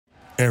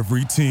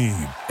Every team,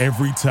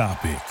 every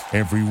topic,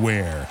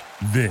 everywhere.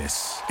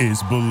 This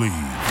is Believe.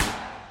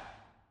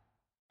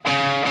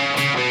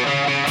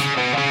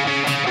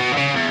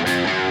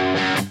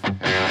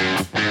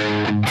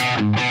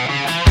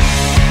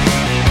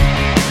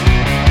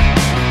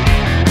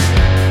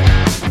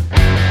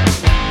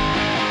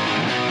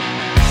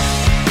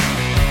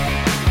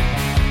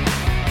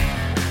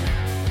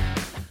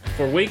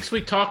 For weeks,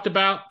 we talked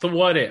about the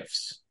what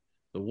ifs.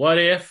 The what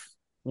if,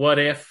 what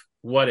if,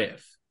 what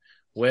if.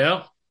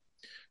 Well,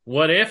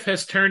 what if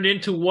has turned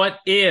into what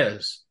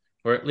is,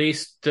 or at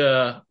least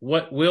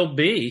what will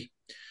be.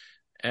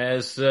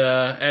 As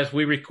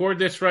we record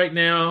this right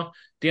now,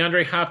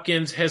 DeAndre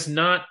Hopkins has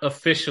not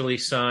officially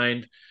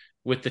signed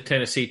with the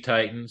Tennessee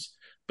Titans,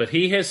 but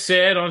he has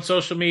said on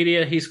social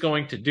media he's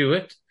going to do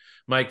it.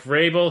 Mike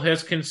Vrabel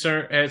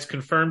has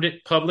confirmed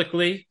it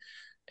publicly,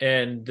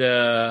 and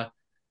the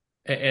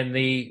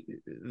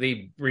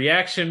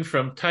reaction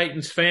from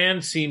Titans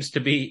fans seems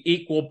to be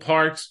equal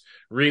parts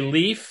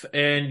relief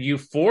and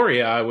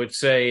euphoria, I would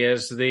say,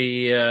 as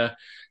the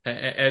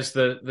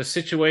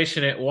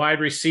situation at wide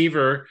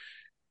receiver,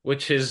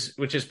 which has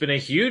been a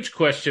huge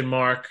question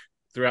mark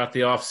throughout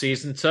the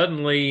offseason,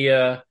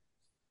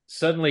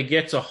 suddenly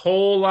gets a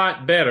whole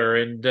lot better,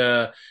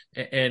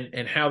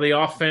 and how the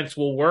offense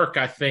will work,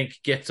 I think,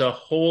 gets a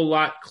whole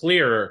lot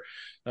clearer.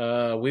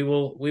 We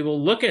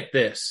will look at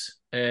this.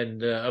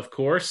 And of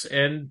course,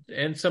 and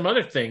some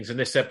other things in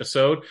this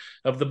episode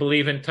of the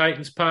Believe in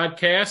Titans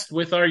podcast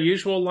with our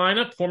usual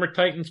lineup: former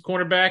Titans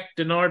cornerback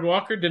Denard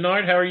Walker.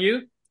 Denard, how are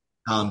you?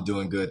 I'm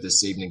doing good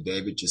this evening,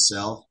 David.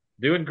 Yourself?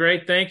 Doing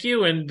great, thank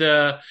you. And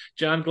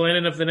John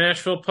Glennon of the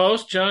Nashville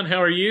Post. John,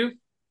 how are you?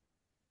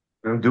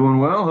 I'm doing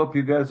well. Hope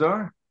you guys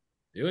are.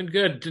 Doing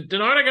good.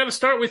 Denard, I got to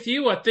start with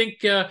you. I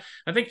think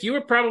you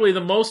were probably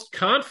the most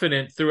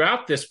confident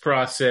throughout this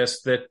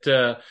process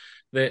that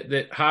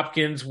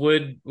Hopkins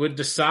would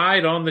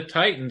decide on the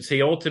Titans.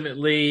 He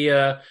ultimately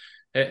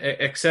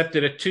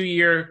accepted a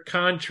 2-year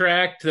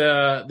contract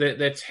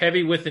that's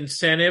heavy with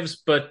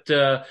incentives, but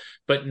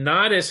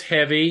not as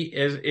heavy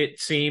as it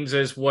seems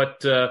as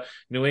what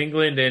New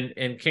England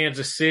and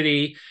Kansas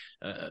City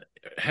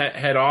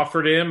had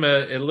offered him.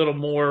 A little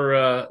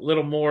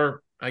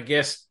more, I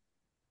guess,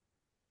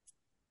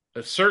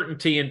 a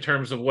certainty in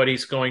terms of what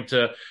he's going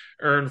to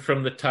earn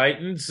from the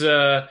Titans.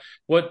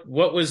 What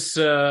was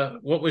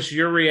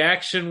your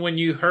reaction when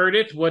you heard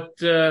it?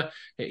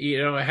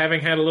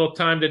 Having had a little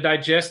time to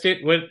digest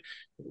it,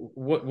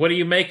 what do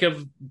you make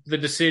of the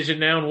decision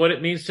now and what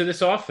it means to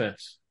this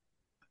offense?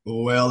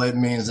 Well, it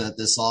means that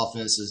this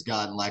offense has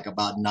gotten like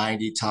about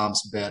 90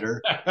 times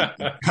better.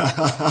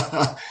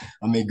 I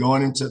mean,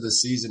 going into the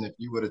season, if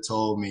you would have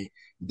told me,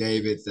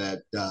 David,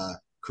 that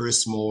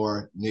Chris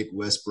Moore, Nick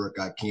Westbrook,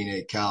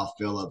 Akine, Kyle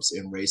Phillips,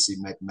 and Racey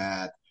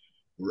McMath,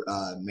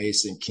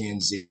 Mason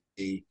Kinsey,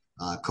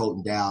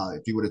 Colton Dow,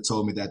 if you would have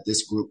told me that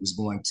this group was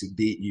going to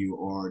beat you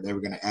or they were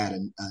going to add a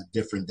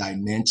different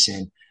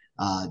dimension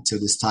to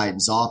this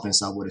Titans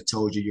offense, I would have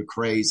told you you're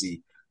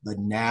crazy. But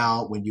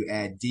now when you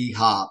add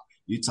D-Hop,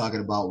 you're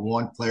talking about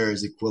one player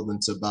is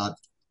equivalent to about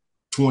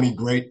 20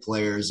 great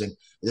players, and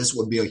this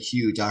would be a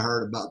huge. I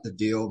heard about the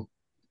deal.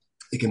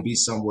 It can be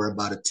somewhere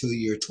about a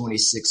 2-year,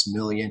 $26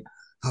 million,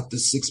 up to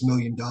 $6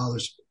 million,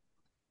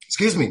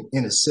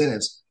 in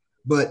incentives.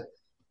 But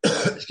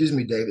excuse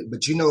me, David,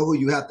 but you know who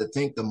you have to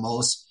thank the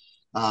most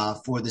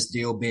for this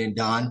deal being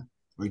done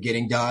or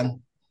getting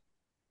done?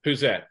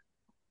 Who's that?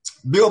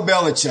 Bill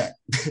Belichick.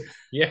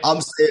 Yeah.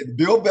 I'm saying,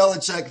 Bill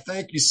Belichick,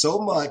 thank you so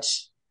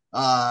much.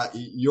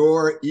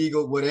 Your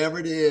ego, whatever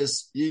it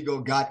is,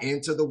 ego got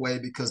into the way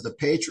because the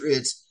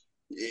Patriots,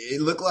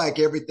 it looked like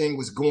everything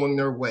was going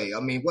their way. I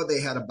mean,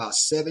 they had about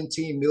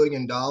 $17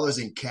 million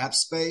in cap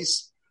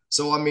space.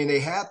 So, I mean, they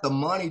had the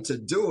money to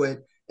do it.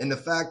 And the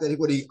fact that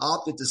he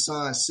opted to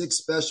sign 6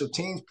 special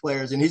teams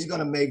players, and he's going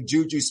to make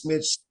Juju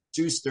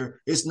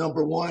Smith-Schuster his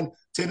number one.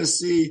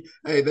 Tennessee,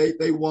 hey,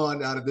 they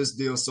won out of this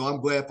deal. So I'm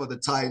glad for the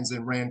Titans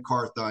and Ran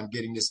Carthon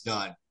getting this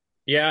done.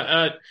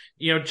 Yeah,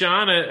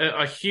 John,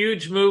 a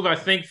huge move, I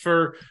think,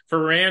 for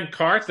Ran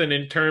Carthon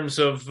in terms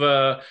of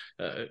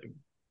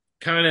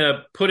kind of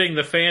putting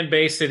the fan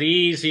base at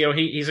ease.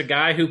 He's a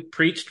guy who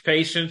preached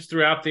patience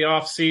throughout the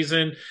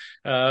offseason.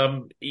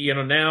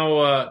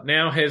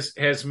 Now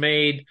has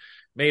made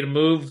a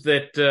move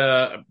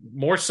that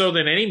more so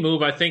than any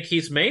move I think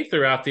he's made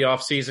throughout the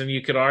offseason,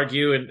 you could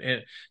argue,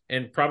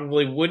 and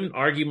probably wouldn't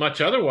argue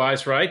much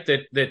otherwise, right?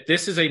 That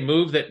this is a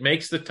move that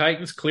makes the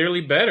Titans clearly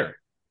better.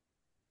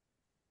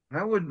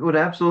 I would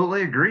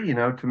absolutely agree.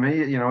 To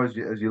me,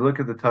 as you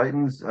look at the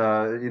Titans,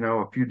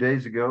 a few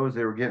days ago as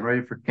they were getting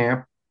ready for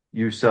camp,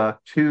 you saw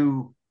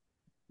 2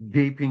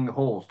 gaping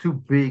holes, 2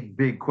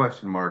 big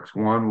question marks.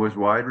 One was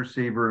wide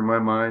receiver in my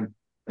mind,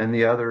 and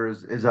the other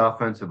is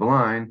offensive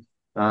line.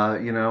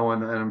 And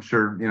I'm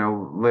sure,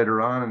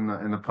 later on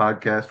in the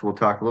podcast, we'll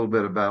talk a little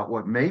bit about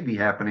what may be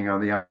happening on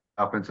the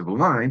offensive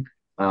line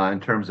in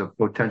terms of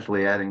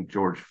potentially adding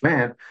George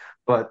Fant.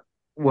 But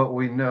what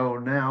we know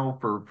now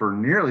for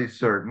nearly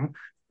certain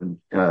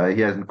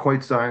He hasn't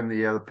quite signed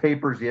the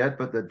papers yet,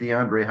 but that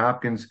DeAndre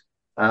Hopkins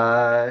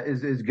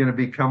is going to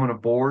be coming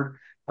aboard.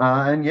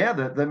 And yeah,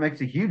 that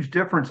makes a huge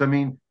difference. I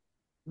mean,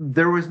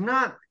 there was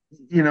not,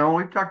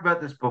 we've talked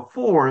about this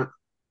before.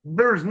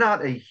 There's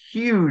not a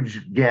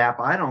huge gap,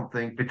 I don't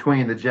think,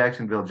 between the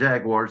Jacksonville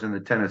Jaguars and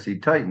the Tennessee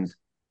Titans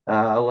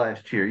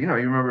last year. You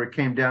remember it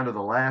came down to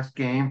the last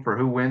game for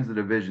who wins the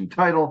division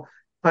title.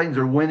 Titans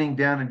are winning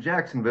down in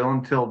Jacksonville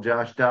until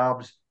Josh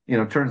Dobbs,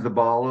 turns the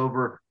ball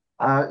over.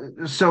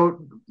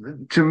 So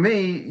to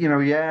me,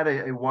 you add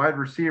a wide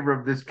receiver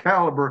of this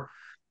caliber,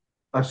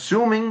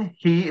 assuming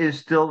he is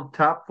still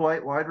top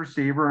flight wide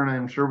receiver, and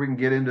I'm sure we can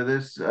get into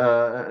this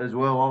as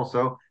well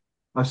also,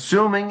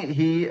 assuming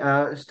he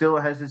still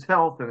has his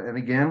health, and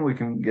again, we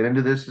can get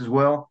into this as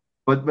well,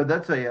 but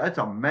that's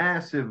a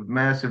massive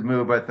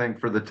move, I think,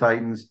 for the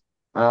Titans,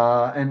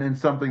 and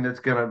something that's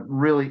going to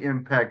really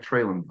impact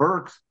Treylon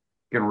Burks,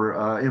 going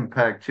to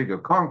impact Chig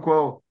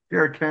Okonkwo,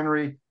 Derrick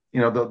Henry,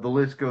 the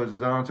list goes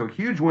on. So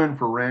huge win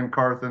for Ran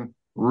Carthon,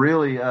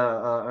 really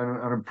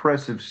an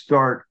impressive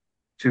start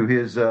to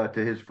his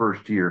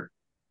first year.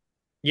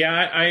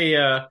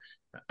 Yeah,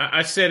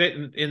 I said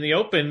it in the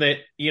open that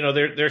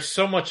there's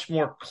so much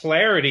more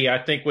clarity,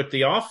 I think, with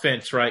the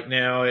offense right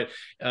now.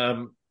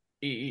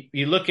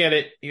 You look at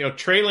it,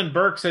 Treylon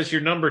Burks as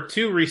your number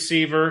 2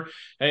 receiver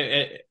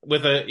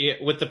with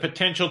the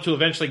potential to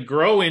eventually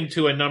grow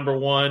into a number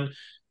 1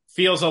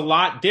 feels a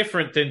lot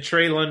different than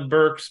Treylon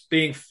Burks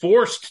being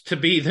forced to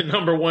be the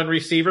number 1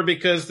 receiver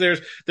because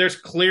there's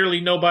clearly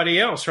nobody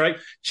else, right?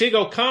 Chig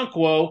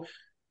Okonkwo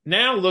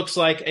now looks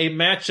like a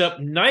matchup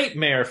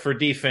nightmare for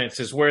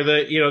defenses where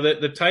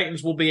the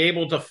Titans will be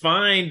able to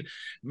find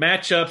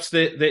matchups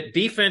that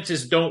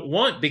defenses don't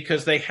want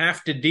because they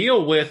have to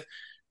deal with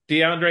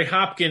DeAndre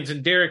Hopkins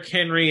and Derrick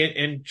Henry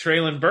and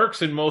Treylon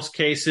Burks in most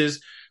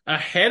cases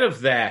ahead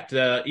of that.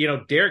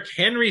 Derrick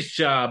Henry's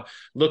job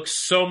looks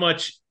so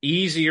much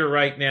easier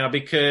right now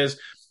because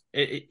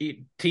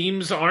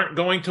teams aren't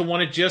going to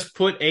want to just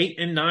put 8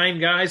 and 9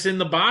 guys in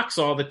the box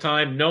all the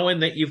time, knowing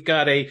that you've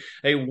got a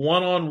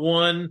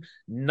one-on-one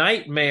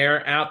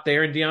nightmare out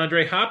there in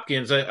DeAndre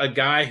Hopkins, a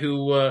guy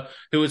who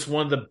is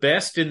one of the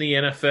best in the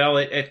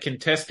NFL at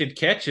contested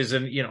catches.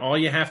 And, all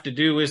you have to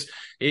do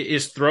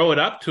is throw it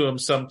up to him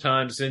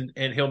sometimes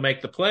and he'll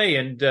make the play.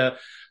 And,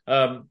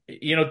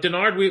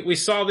 Denard, we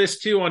saw this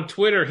too on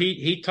Twitter.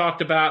 He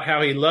talked about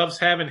how he loves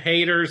having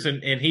haters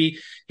and he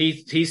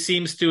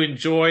seems to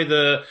enjoy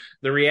the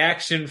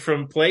reaction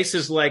from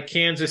places like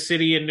Kansas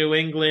City and New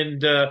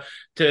England,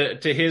 to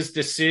his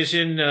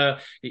decision.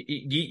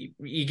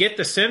 You get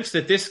the sense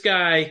that this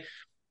guy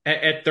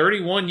at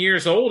 31 year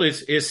old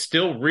is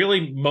still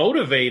really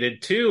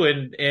motivated too,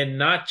 and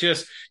not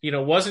just,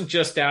 wasn't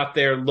just out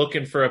there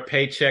looking for a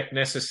paycheck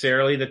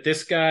necessarily. That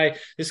this guy,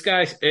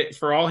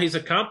 for all he's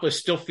accomplished,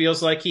 still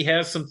feels like he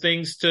has some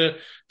things to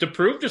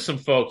prove to some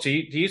folks. Do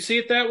you see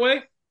it that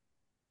way?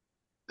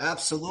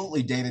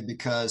 Absolutely, David,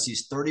 because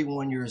he's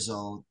 31 years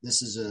old.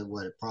 This is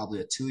probably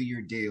a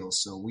 2-year deal.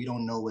 So we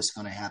don't know what's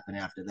going to happen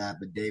after that.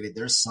 But David,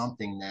 there's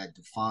something that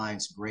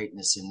defines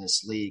greatness in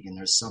this league. And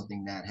there's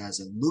something that has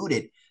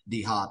eluded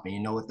D-Hop. And you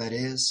know what that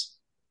is?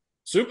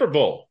 Super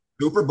Bowl.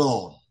 Super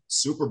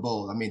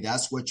Bowl. I mean,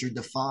 that's what you're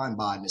defined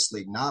by in this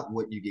league, not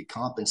what you get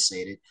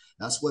compensated.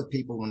 That's what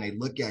people, when they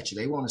look at you,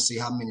 they want to see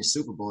how many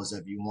Super Bowls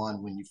have you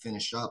won when you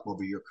finish up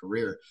over your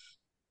career.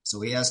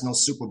 So he has no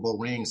Super Bowl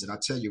rings. And I'll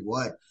tell you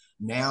what,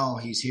 now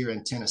he's here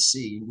in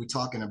Tennessee. We're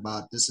talking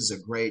about this is a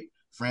great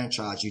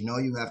franchise.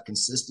 You have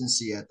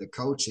consistency at the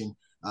coaching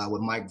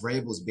with Mike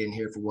Vrabel's been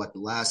here for the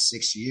last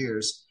 6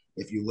 years.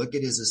 If you look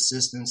at his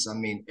assistants, I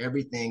mean,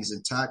 everything's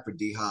intact for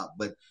D-Hop.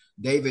 But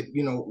David,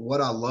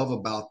 what I love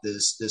about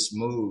this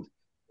move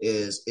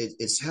is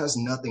it has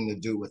nothing to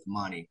do with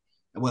money.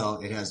 Well,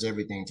 it has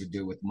everything to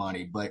do with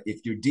money. But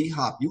if you're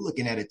D-Hop, you're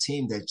looking at a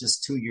team that's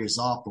just 2 years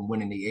off from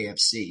winning the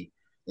AFC.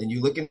 And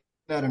you're looking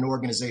at an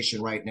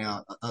organization right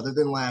now, other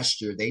than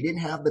last year, they didn't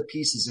have the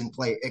pieces in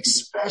play,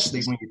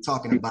 especially when you're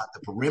talking about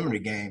the perimeter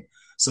game.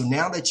 So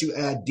now that you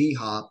add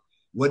D-Hop,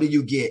 what do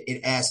you get?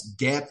 It adds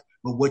depth.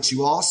 But what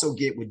you also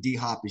get with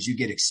D-Hop is you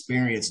get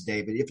experience,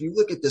 David. If you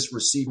look at this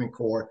receiving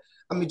core,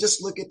 I mean,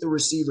 just look at the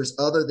receivers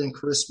other than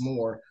Chris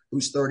Moore,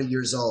 who's 30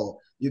 years old.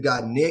 You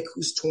got Nick,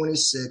 who's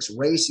 26,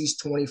 Racey's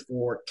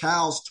 24,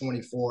 Cal's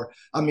 24.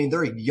 I mean,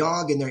 they're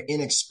young and they're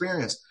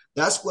inexperienced.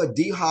 That's what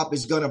D-Hop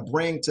is going to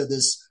bring to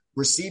this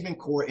receiving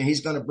core, and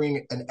he's going to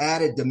bring an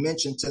added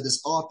dimension to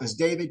this offense.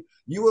 David,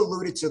 you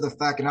alluded to the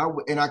fact, and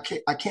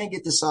I can't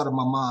get this out of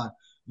my mind.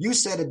 You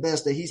said it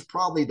best that he's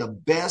probably the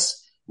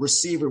best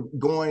receiver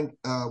going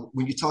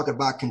when you talk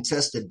about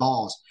contested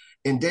balls.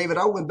 And David,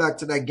 I went back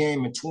to that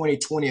game in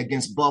 2020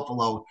 against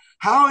Buffalo.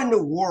 How in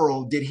the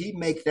world did he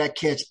make that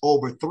catch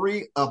over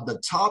 3 of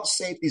the top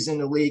safeties in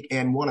the league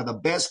and one of the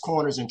best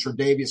corners in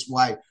Tre'Davious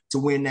White to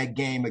win that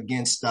game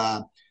against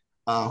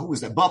who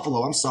was that?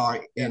 Buffalo, I'm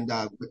sorry. And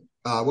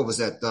what was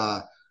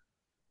that?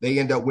 They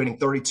end up winning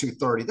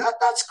 32-30.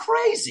 That's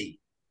crazy.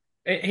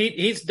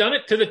 He's done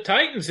it to the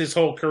Titans his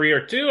whole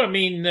career too.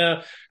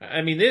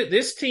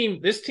 This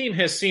team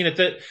has seen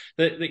it.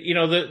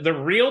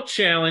 The real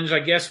challenge, I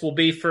guess, will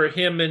be for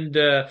him and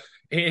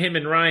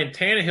Ryan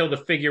Tannehill to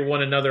figure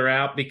one another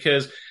out,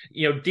 because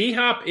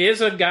D-Hop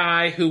is a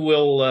guy who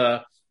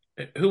will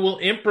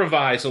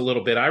improvise a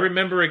little bit. I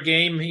remember a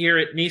game here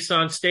at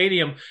Nissan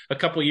Stadium a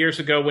couple years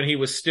ago when he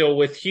was still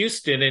with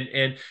Houston,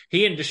 and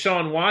he and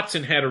Deshaun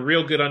Watson had a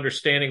real good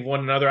understanding of one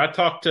another. I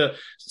talked to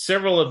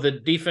several of the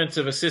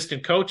defensive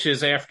assistant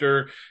coaches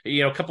after,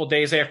 a couple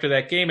days after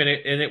that game, and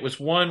it was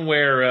one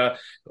where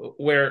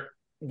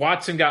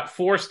Watson got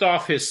forced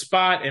off his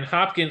spot and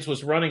Hopkins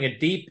was running a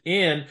deep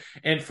in,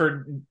 and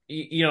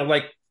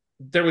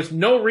there was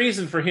no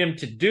reason for him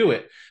to do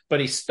it, but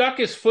he stuck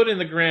his foot in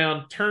the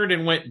ground, turned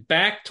and went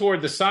back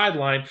toward the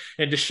sideline,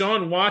 and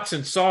Deshaun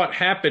Watson saw it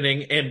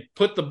happening and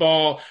put the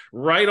ball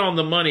right on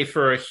the money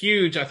for a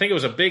huge, I think it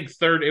was a big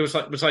third. It was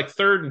like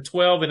 3rd and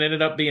 12 and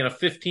ended up being a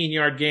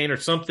 15-yard gain or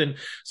something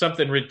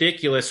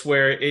ridiculous,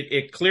 where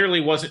it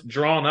clearly wasn't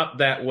drawn up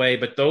that way,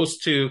 but those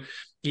two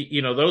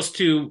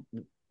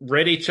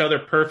read each other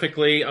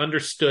perfectly,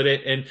 understood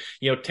it. And,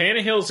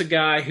 Tannehill's a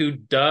guy who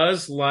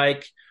does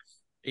like,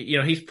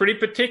 he's pretty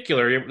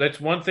particular. That's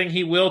one thing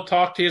he will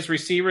talk to his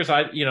receivers.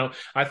 I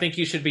think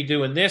you should be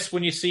doing this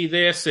when you see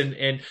this,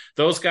 and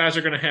those guys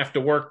are going to have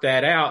to work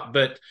that out.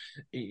 But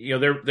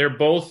they're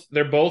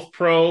both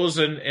pros,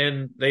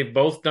 and they've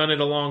both done it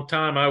a long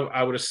time.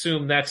 I would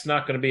assume that's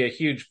not going to be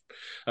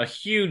a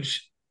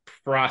huge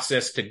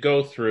process to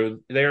go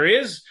through. There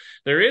is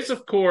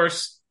of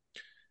course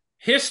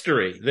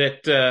history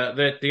that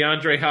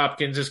DeAndre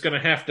Hopkins is going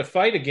to have to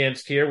fight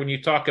against here when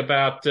you talk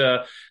about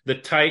the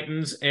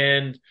Titans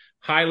and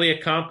highly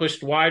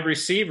accomplished wide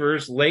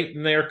receivers late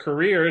in their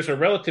careers, or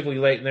relatively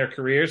late in their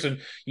careers. And,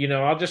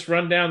 I'll just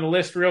run down the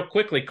list real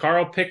quickly.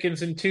 Carl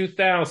Pickens in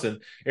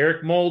 2000,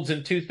 Eric Moulds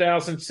in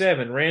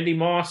 2007, Randy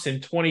Moss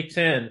in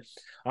 2010,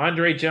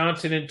 Andre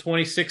Johnson in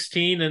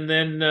 2016, and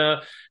then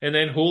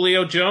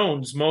Julio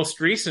Jones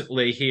most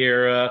recently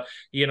here.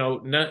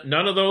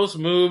 None of those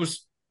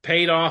moves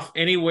paid off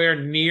anywhere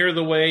near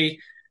the way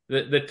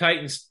the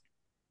Titans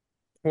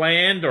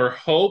planned or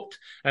hoped.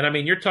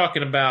 And you're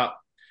talking about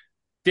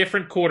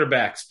different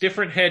quarterbacks,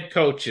 different head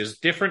coaches,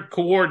 different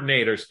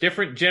coordinators,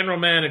 different general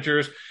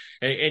managers,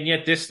 and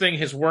yet this thing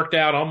has worked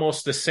out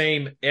almost the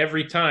same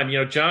every time.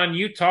 John,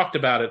 you talked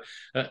about it.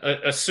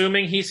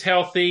 Assuming he's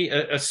healthy,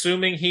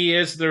 assuming he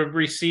is the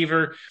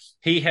receiver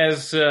he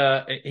has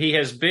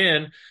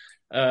been,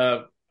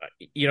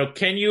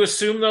 can you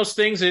assume those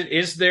things?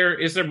 Is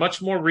there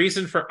much more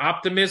reason for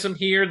optimism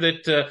here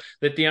that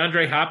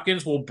DeAndre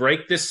Hopkins will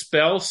break this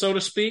spell, so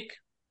to speak?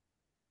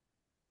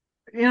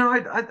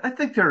 I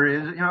think there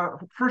is.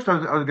 First I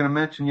was going to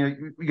mention,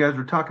 you guys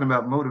were talking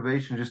about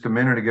motivation just a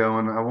minute ago,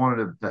 and I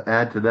wanted to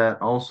add to that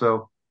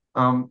also.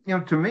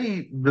 To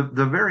me,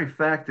 the very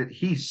fact that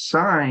he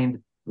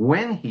signed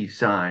when he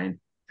signed,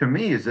 to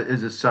me, is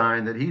a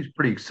sign that he's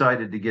pretty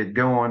excited to get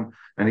going,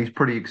 and he's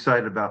pretty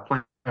excited about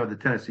playing with the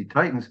Tennessee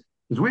Titans,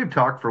 because we've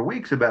talked for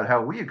weeks about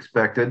how we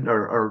expected,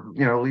 or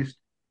at least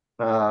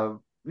a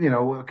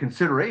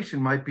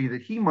consideration might be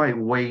that he might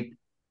wait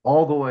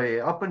all the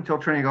way up until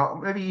training,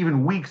 maybe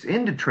even weeks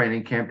into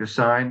training camp, to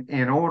sign,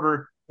 in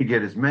order to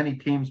get as many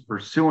teams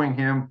pursuing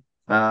him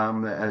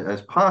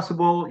as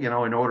possible, in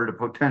order to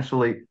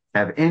potentially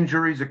have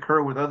injuries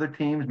occur with other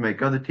teams,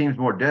 make other teams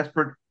more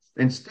desperate.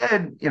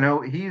 Instead,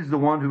 he's the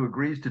one who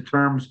agrees to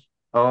terms,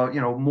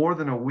 more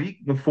than a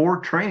week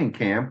before training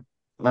camp.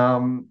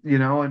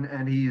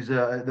 And he's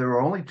there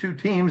were only 2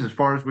 teams, as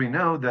far as we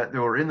know, that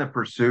were in the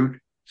pursuit.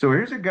 So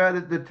here's a guy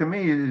that to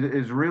me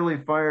is really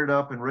fired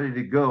up and ready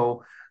to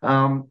go.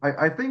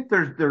 I think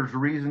there's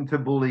reason to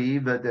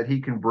believe that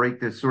he can break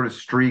this sort of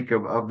streak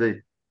of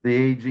the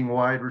aging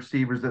wide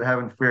receivers that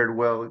haven't fared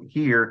well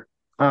here.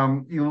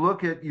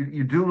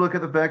 You do look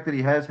at the fact that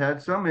he has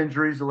had some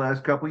injuries the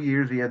last couple of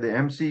years. He had the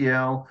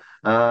MCL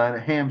and a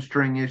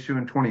hamstring issue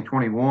in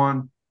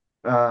 2021.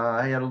 He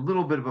had a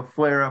little bit of a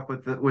flare up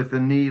with the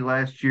knee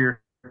last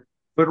year,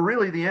 but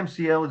really the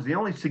MCL is the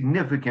only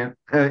significant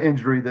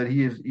injury that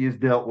he has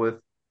dealt with,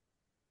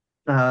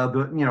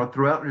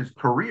 throughout his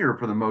career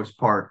for the most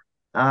part.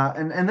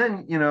 And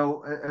then,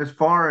 as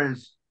far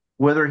as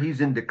whether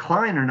he's in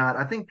decline or not,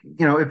 I think,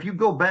 if you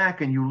go back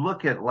and you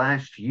look at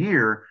last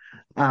year,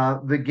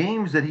 the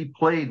games that he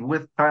played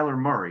with Kyler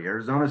Murray,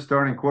 Arizona's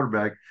starting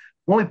quarterback,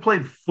 only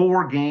played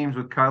 4 games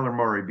with Kyler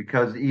Murray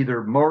because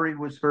either Murray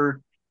was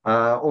hurt,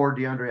 or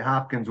DeAndre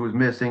Hopkins was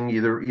missing,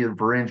 either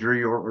for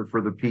injury or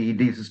for the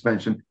PED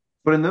suspension.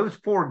 But in those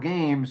 4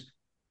 games,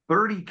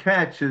 30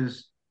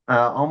 catches,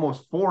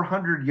 almost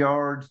 400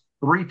 yards,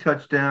 3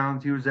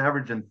 touchdowns. He was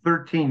averaging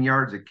 13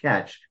 yards a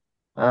catch.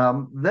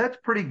 That's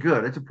pretty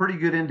good. It's a pretty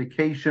good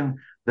indication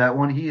that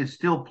when he is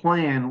still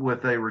playing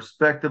with a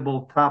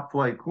respectable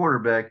top-flight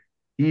quarterback,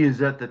 he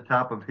is at the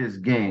top of his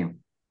game.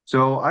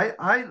 So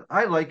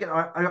I like it.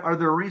 Are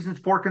there reasons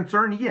for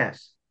concern?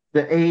 Yes.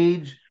 The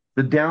age,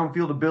 the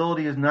downfield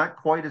ability is not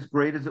quite as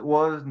great as it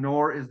was,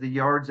 nor is the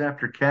yards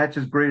after catch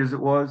as great as it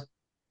was.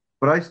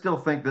 but I still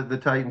think that the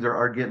Titans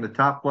are getting a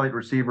top flight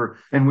receiver.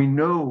 And we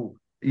know,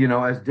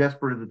 as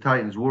desperate as the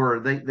Titans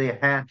were, they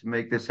had to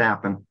make this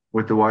happen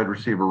with the wide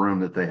receiver room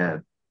that they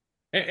had.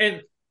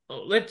 And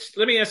let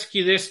me ask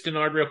you this,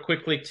 Denard, real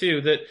quickly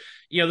too. That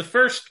the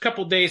first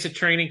couple days of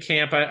training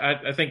camp,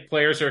 I think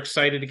players are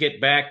excited to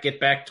get back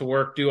to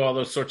work, do all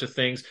those sorts of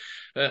things.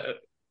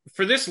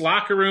 For this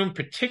locker room,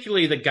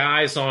 particularly the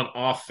guys on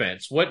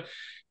offense,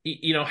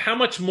 how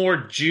much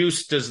more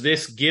juice does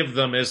this give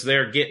them as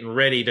they're getting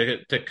ready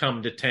to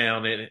come to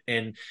town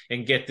and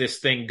get this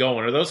thing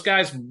going? Are those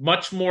guys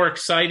much more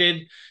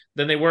excited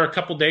than they were a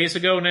couple days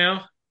ago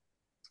now?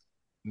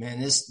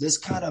 Man, this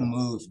kind of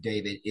move,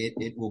 David,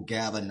 it will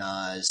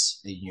galvanize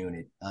a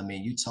unit. I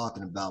mean, you're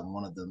talking about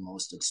one of the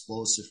most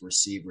explosive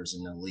receivers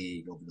in the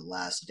league over the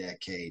last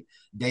decade.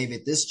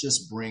 David, this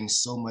just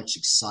brings so much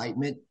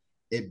excitement.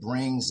 It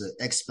brings an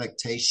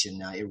expectation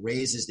now. It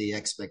raises the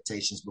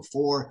expectations.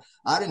 Before,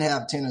 I didn't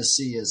have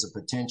Tennessee as a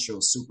potential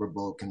Super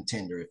Bowl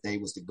contender if they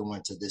was to go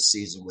into this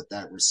season with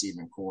that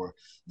receiving core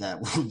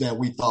that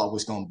we thought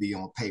was going to be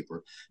on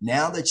paper.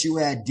 Now that you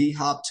add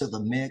D-Hop to the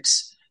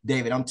mix,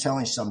 David, I'm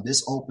telling you something,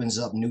 this opens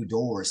up new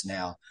doors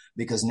now,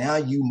 because now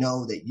you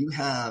know that you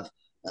have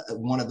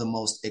one of the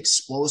most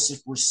explosive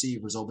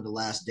receivers over the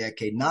last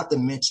decade. Not to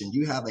mention,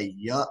 you have a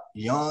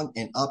young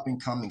and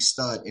up-and-coming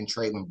stud in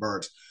Treylon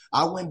Burks.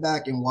 I went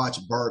back and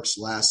watched Burks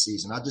last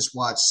season. I just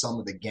watched some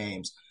of the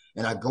games,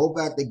 and I go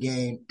back the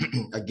game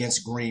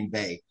against Green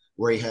Bay,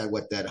 where he had,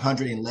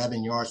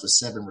 111 yards with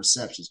 7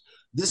 receptions.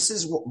 This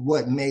is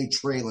what made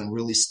Treylon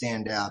really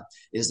stand out,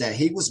 is that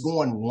he was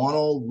going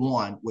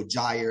one-on-one with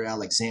Jaire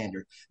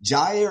Alexander.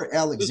 Jaire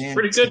Alexander.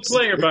 Pretty good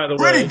player, by the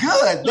way. Pretty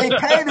good. They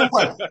paid him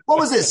what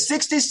was it,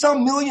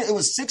 60-some million? It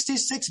was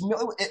 66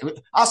 million.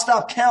 I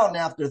stopped counting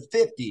after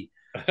 50.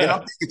 And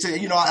I'm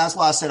thinking, that's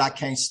why I said I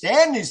can't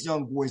stand these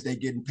young boys. They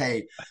getting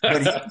paid.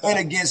 But he went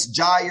against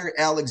Jaire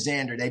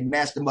Alexander. They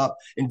matched him up.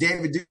 And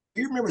David, do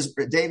you remember,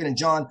 David and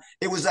John,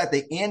 it was at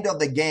the end of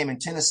the game, and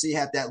Tennessee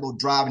had that little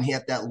drive, and he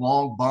had that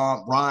long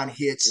bomb. Ron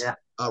hits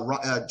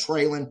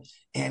Treylon.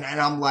 And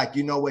I'm like,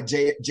 you know what,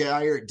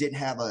 Jaire didn't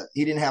have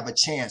a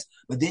chance.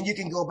 But then you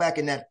can go back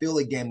in that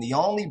Philly game. The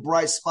only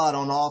bright spot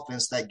on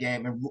offense that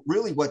game, and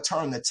really what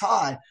turned the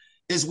tide,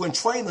 is when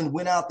Treylon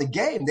went out the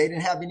game. They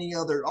didn't have any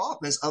other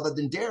offense other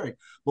than Derek.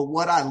 But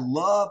what I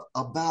love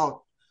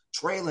about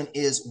Treylon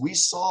is we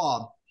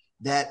saw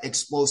that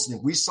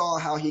explosiveness. We saw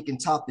how he can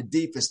top the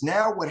defense.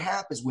 Now what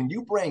happens when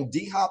you bring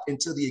D-Hop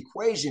into the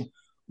equation,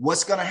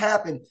 what's going to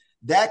happen?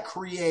 That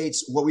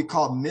creates what we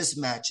call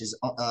mismatches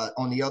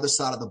on the other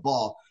side of the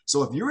ball.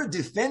 So if you're a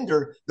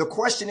defender, the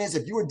question is,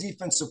 if you're a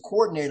defensive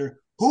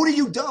coordinator, who do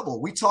you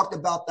double? We talked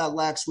about that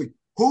last week.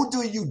 Who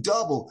do you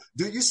double?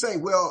 Do you say,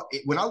 well,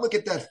 when I look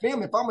at that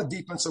film, if I'm a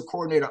defensive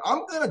coordinator,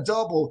 I'm going to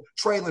double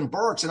Treylon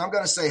Burks, and I'm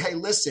going to say, hey,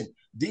 listen,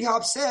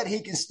 D-Hop said he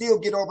can still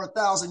get over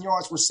 1,000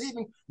 yards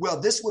receiving. Well,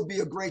 this would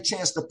be a great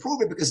chance to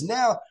prove it, because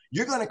now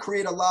you're going to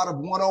create a lot of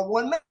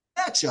one-on-one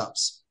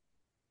matchups.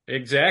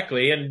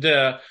 Exactly. And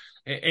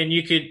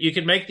you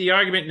could make the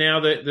argument now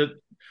that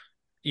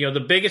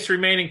the biggest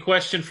remaining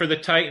question for the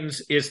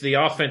Titans is the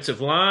offensive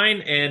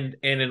line, and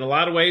in a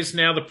lot of ways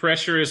now the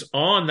pressure is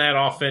on that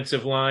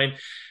offensive line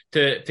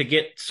to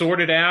get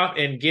sorted out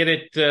and get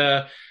it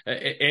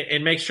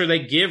and make sure they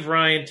give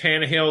Ryan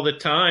Tannehill the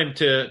time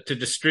to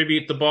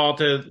distribute the ball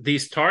to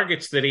these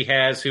targets that he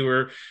has, who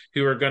are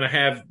going to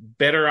have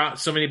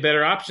so many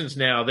better options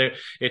now.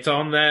 It's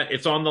on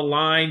the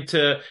line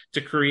to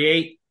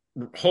create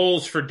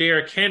holes for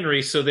Derrick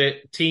Henry, so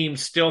that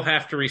teams still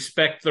have to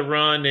respect the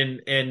run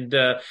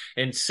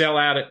and sell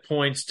out at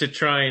points to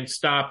try and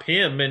stop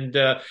him. And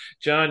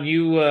John,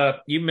 you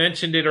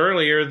mentioned it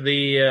earlier.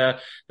 The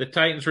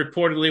Titans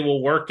reportedly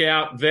will work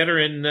out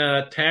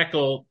veteran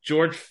tackle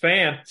George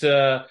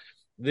Fant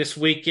this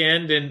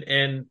weekend,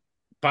 and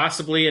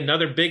possibly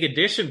another big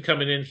addition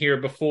coming in here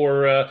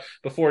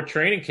before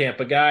training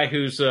camp. A guy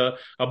who's a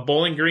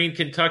Bowling Green,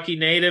 Kentucky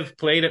native,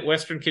 played at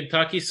Western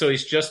Kentucky, so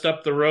he's just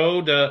up the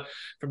road.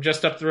 From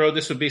just up the road,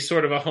 this would be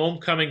sort of a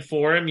homecoming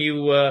for him.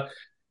 You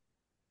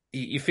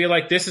feel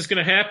like this is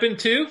going to happen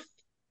too?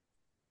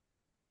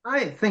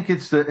 I think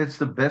it's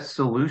the best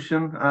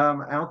solution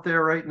out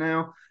there right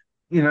now.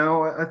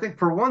 I think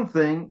for one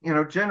thing,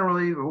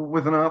 generally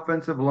with an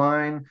offensive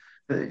line,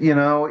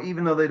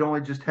 even though they'd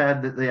only just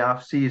had the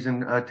off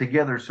season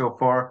together so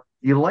far,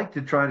 you like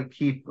to try to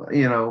keep,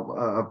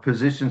 a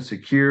position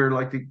secure,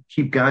 like to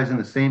keep guys in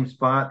the same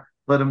spot,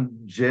 let them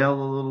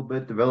gel a little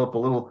bit, develop a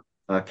little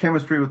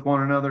chemistry with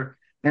one another.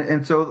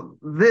 And so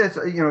this,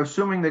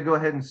 assuming they go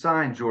ahead and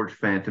sign George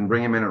Fant and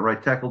bring him in at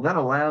right tackle, that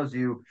allows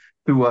you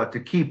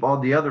to keep all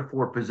the other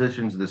 4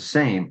 positions the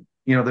same.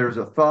 There's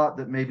a thought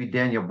that maybe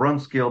Daniel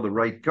Brunskill, the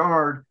right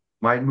guard,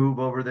 might move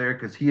over there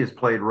because he has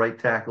played right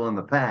tackle in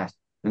the past.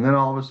 And then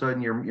all of a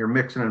sudden you're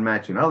mixing and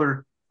matching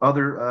other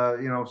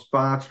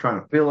spots,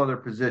 trying to fill other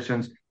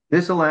positions.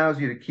 This allows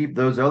you to keep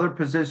those other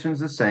positions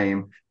the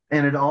same.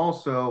 And it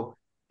also,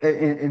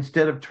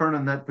 instead of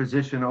turning that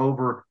position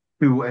over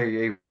to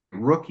a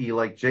rookie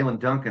like Jalen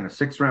Duncan, a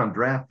 6th-round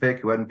draft pick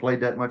who hadn't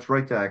played that much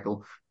right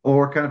tackle,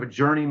 or kind of a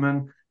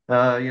journeyman,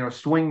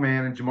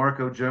 swingman in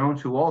Jamarco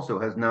Jones, who also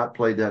has not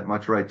played that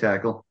much right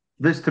tackle.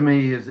 This to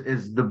me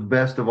is the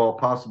best of all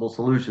possible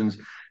solutions.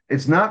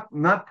 It's not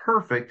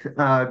perfect.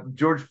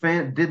 George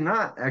Fant did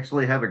not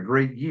actually have a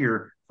great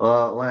year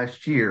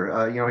last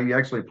year. He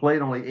actually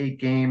played only 8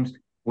 games,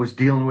 was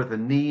dealing with a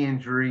knee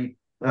injury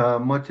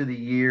much of the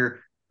year,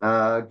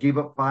 gave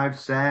up 5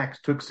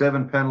 sacks, took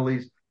 7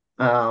 penalties.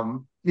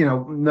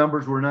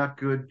 Numbers were not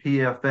good,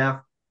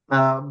 PFF,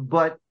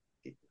 but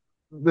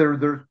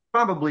there's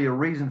probably a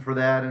reason for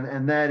that,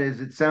 and that is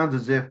it sounds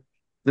as if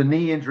the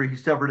knee injury he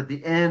suffered at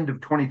the end of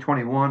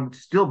 2021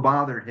 still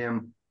bothered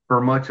him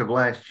for much of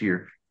last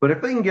year. But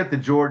if they can get the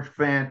George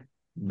Fant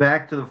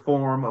back to the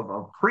form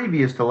of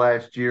previous to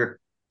last year,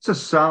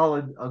 it's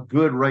a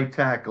good right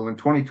tackle. In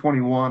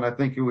 2021, I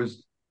think it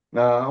was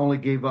only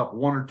gave up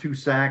 1 or 2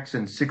 sacks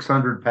and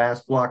 600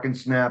 pass blocking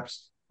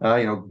snaps.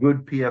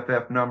 Good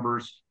PFF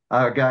numbers.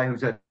 A guy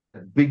who's had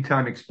big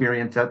time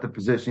experience at the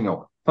position,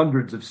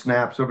 hundreds of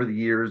snaps over the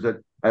years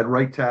at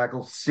right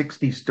tackle,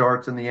 60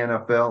 starts in the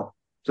NFL.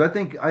 So I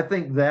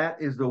think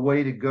that is the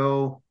way to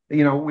go.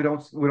 We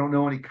don't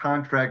know any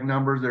contract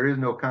numbers. There is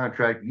no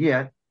contract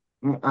yet.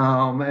 And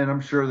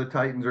I'm sure the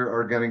Titans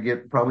are going to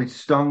get probably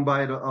stung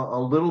by it a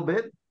little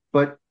bit.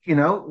 But,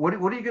 what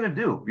are you going to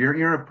do? You're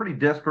in a pretty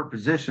desperate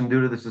position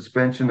due to the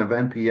suspension of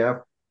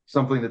NPF,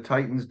 something the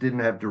Titans didn't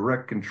have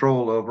direct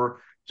control over.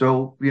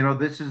 So,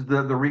 this is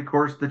the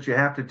recourse that you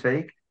have to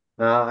take.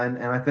 And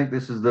I think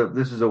this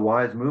is a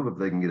wise move if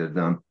they can get it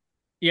done.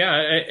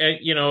 Yeah,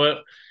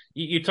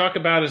 you talk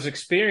about his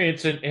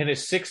experience and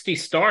his 60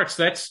 starts.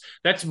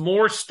 That's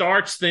more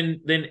starts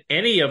than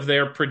any of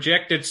their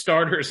projected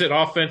starters at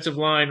offensive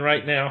line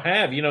right now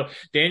have.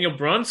 Daniel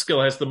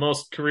Brunskill has the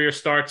most career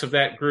starts of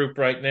that group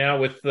right now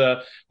with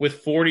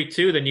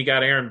 42. Then you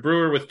got Aaron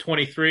Brewer with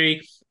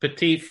 23.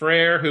 Petit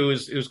Frere,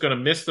 who's going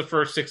to miss the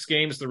first 6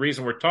 games. The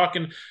reason we're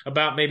talking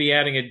about maybe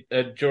adding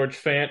a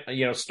George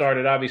Fant,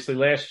 started obviously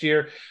last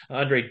year.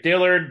 Andre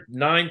Dillard,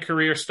 9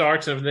 career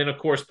starts, and then of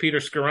course Peter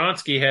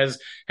Skoronski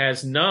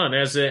has none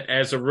as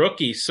a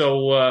rookie.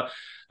 So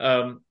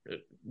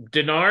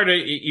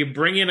Denard, you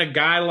bring in a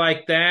guy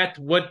like that.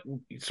 What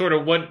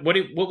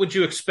would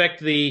you expect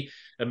the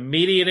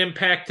immediate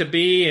impact to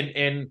be,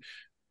 and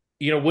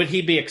would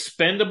he be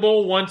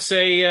expendable once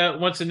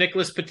a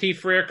Nicholas Petit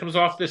Frere comes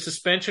off the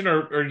suspension,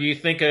 or do you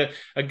think a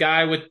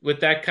guy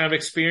with that kind of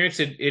experience,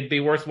 it'd be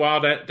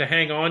worthwhile to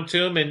hang on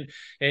to him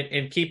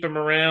and keep him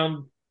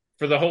around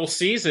for the whole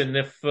season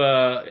if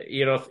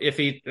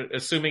he,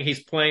 assuming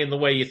he's playing the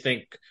way you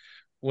think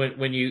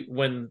when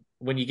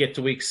you get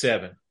to week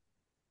 7?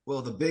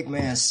 Well, the big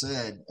man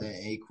said,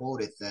 he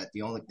quoted that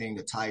the only thing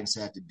the Titans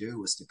had to do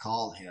was to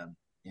call him.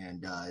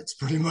 And it's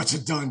pretty much a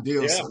done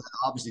deal. Yeah. So that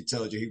obviously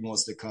tells you he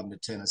wants to come to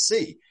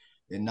Tennessee.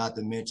 And not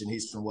to mention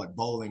he's from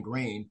Bowling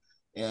Green.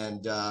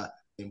 And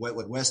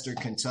with Western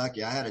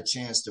Kentucky, I had a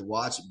chance to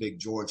watch Big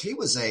George.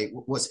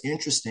 What's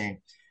interesting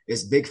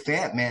is Big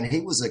Fant, man, he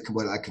was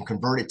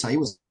he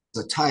was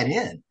a tight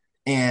end.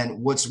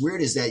 And what's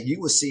weird is that you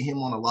will see him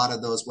on a lot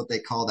of those, what they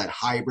call that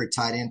hybrid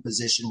tight end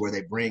position, where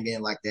they bring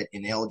in like that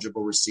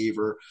ineligible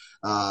receiver.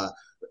 What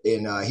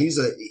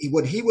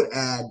he would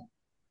add,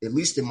 at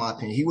least in my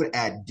opinion, he would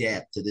add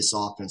depth to this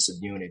offensive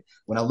unit.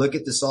 When I look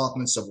at this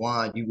offensive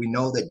line, we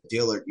know that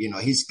Dillard,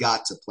 he's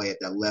got to play at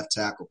that left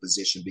tackle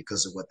position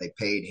because of what they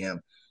paid him.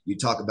 You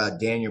talk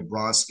about Daniel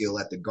Brunskill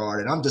at the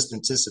guard, and I'm just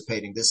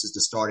anticipating this is the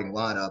starting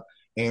lineup.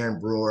 Aaron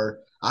Brewer.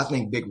 I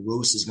think Big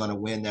Roos is going to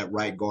win that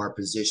right guard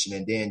position.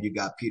 And then you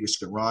got Peter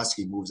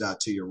Skoronski moves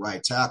out to your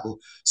right tackle.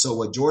 So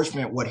what George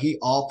Fant, what he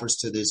offers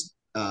to this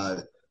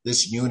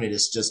unit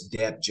is just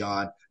depth,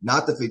 John.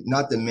 Not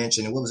to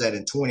mention, and what was that,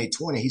 in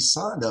 2020, he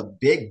signed a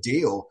big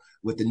deal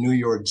with the New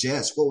York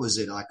Jets. What was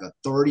it, like a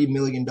 $30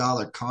 million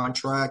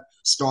contract,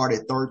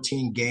 started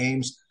 13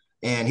 games,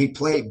 and he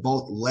played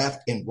both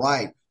left and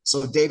right.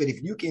 So, David,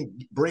 if you can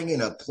bring in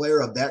a player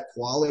of that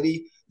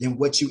quality, then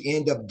what you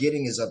end up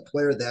getting is a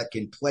player that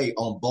can play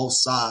on both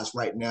sides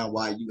right now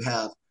while you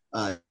have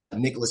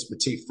Nicholas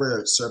Petit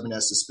Frere serving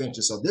as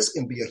suspension. So this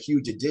can be a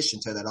huge addition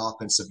to that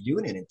offensive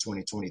unit in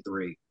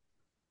 2023.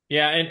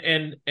 Yeah,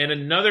 and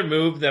another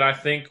move that I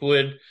think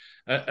would,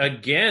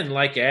 again,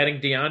 like adding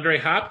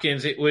DeAndre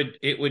Hopkins, it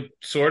would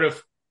sort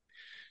of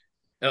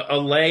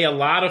allay a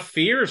lot of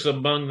fears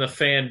among the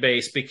fan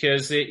base,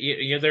 because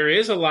there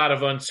is a lot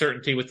of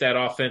uncertainty with that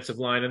offensive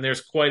line, and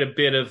there's quite a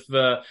bit of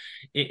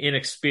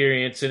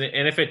inexperience.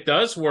 And if it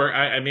does work,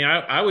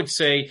 I would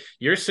say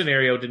your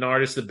scenario,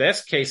 Denard, is the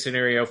best case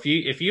scenario. If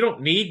you don't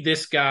need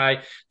this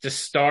guy to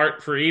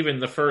start for even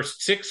the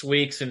first 6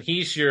 weeks, and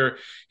he's your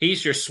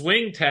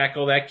swing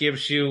tackle, that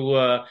gives you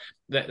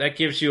that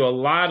gives you a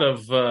lot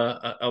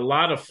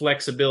of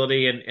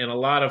flexibility and a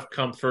lot of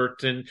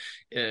comfort and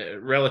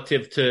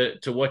relative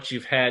to what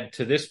you've had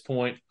to this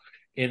point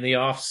in the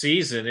off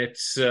season.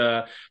 It's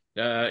again,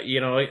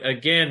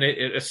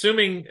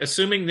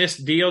 assuming this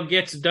deal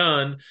gets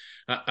done,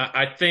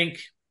 I think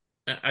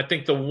I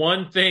think the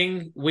one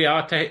thing we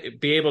ought to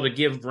be able to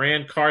give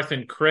Ran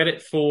Carthon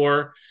credit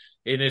for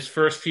in his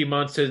first few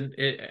months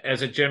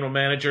as a general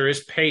manager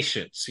is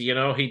patience. You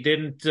know, he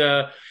didn't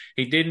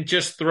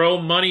just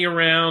throw money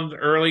around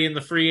early in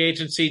the free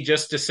agency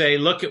just to say,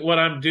 "Look at what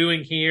I'm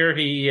doing here."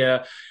 He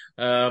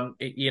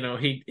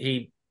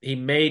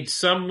made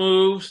some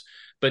moves,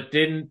 but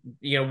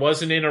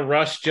wasn't in a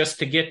rush just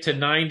to get to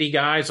 90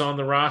 guys on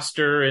the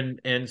roster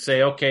and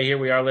say, "Okay, here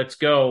we are, let's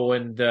go."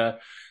 And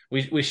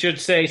we should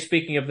say,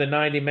 speaking of the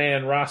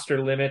 90-man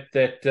roster limit,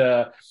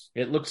 that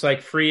it looks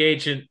like free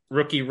agent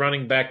rookie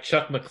running back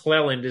Chuck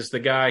McClelland is the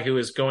guy who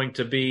is going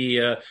to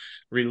be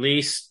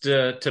released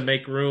to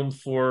make room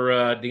for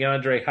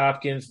DeAndre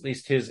Hopkins. At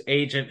least his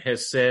agent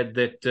has said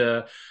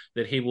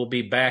that he will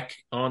be back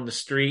on the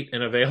street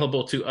and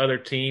available to other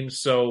teams.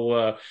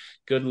 So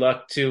good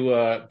luck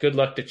to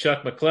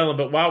Chuck McClelland.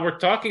 But while we're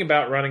talking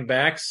about running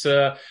backs,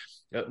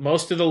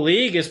 most of the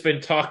league has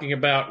been talking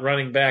about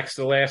running backs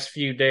the last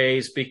few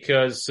days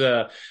because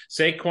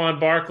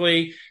Saquon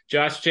Barkley,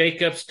 Josh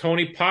Jacobs,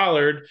 Tony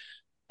Pollard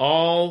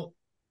all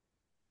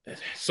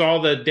saw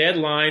the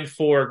deadline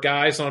for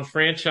guys on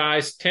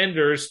franchise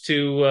tenders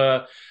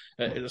to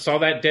saw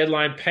that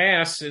deadline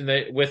pass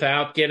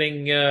without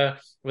getting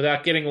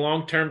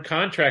long-term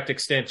contract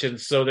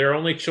extensions. So their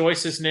only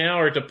choices now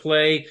are to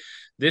play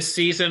this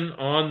season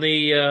on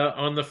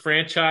the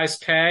franchise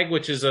tag,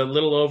 which is a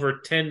little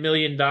over $10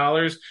 million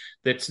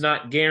that's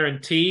not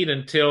guaranteed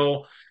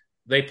until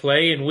they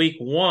play in week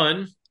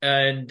 1,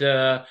 and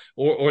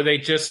or they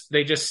just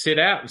sit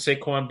out. And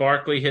Saquon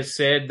Barkley has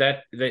said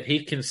that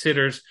he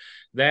considers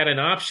that an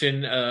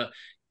option.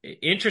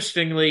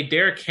 Interestingly,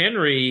 Derrick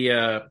Henry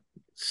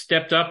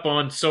stepped up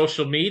on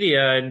social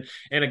media,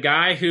 and a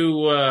guy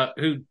who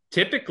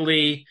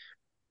typically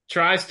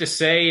tries to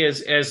say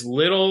as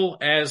little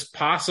as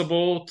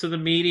possible to the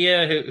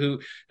media,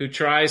 who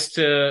tries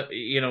to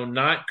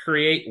not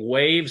create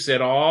waves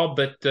at all,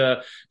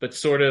 but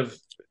sort of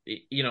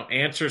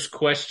answers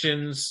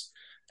questions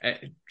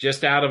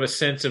just out of a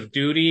sense of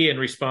duty and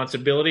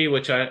responsibility,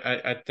 which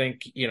I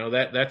think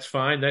that's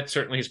fine. That's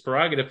certainly his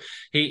prerogative.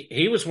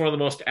 He was one of the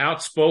most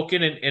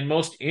outspoken and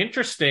most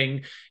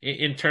interesting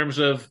in terms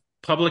of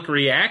public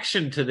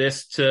reaction to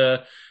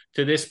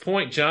this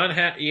point. John,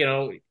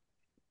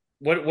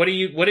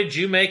 What did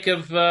you make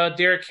of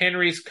Derrick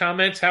Henry's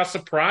comments? How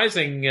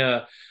surprising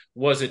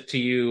was it to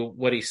you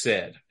what he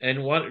said?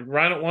 And why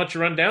don't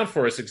you run down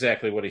for us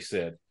exactly what he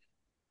said?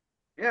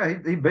 Yeah,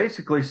 he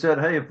basically said,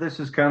 "Hey, if this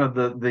is kind of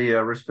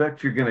the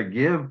respect you're going to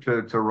give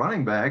to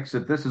running backs,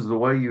 if this is the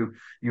way you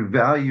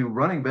value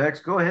running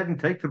backs, go ahead and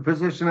take the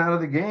position out of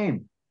the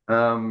game.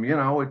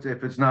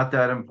 If it's not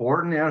that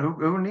important,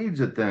 who needs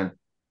it then?"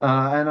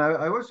 And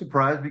I was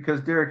surprised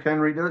because Derrick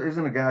Henry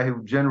isn't a guy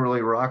who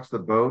generally rocks the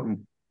boat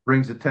and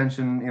brings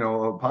attention,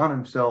 upon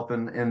himself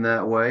in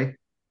that way.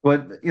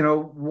 But,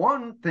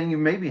 one thing you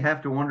maybe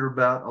have to wonder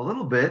about a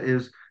little bit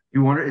is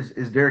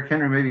is Derrick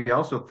Henry maybe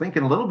also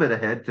thinking a little bit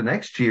ahead to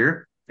next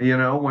year,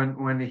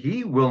 when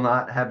he will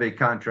not have a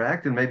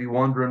contract, and maybe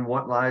wondering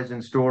what lies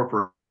in store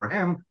for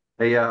him,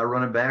 a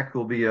running back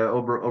who'll be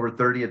over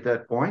 30 at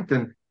that point,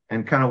 and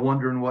kind of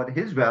wondering what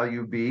his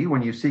value be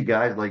when you see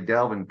guys like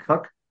Dalvin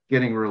Cook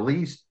getting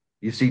released.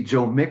 You see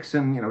Joe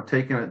Mixon,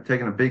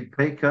 taking a big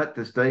pay cut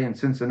to stay in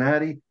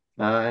Cincinnati,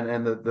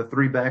 and the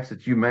three backs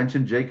that you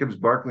mentioned, Jacobs,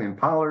 Barkley, and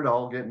Pollard,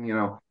 all getting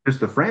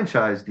just the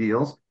franchise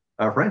deals,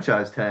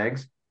 franchise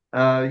tags.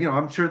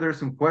 I'm sure there's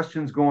some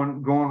questions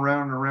going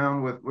round and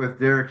around with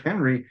Derrick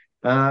Henry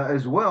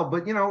as well.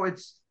 But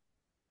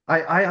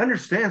I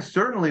understand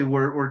certainly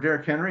where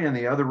Derrick Henry and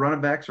the other running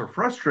backs are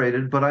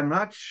frustrated, but I'm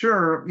not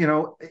sure.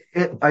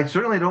 I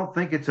certainly don't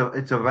think it's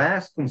a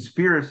vast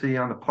conspiracy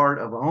on the part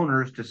of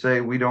owners to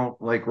say we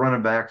don't like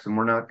running backs and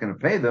we're not going to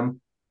pay them.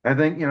 I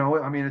think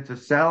it's a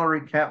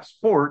salary cap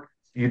sport.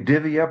 You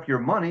divvy up your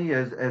money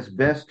as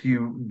best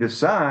you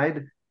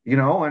decide.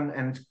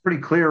 And it's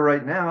pretty clear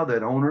right now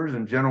that owners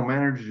and general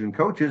managers and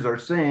coaches are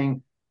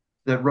saying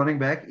that running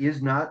back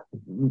is not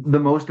the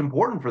most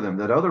important for them,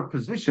 that other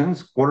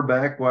positions,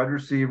 quarterback, wide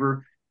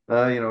receiver,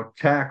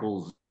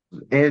 tackles,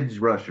 edge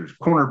rushers,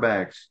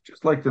 cornerbacks,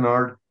 just like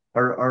Denard,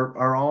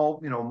 are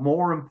all,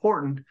 more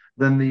important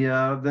than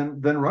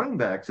than running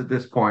backs at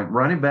this point.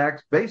 Running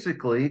backs,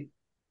 basically,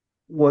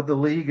 what the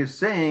league is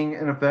saying,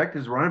 in effect,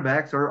 is running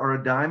backs are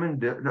a dime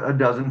a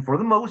dozen for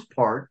the most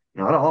part,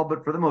 not all,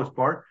 but for the most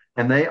part,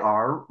 and they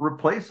are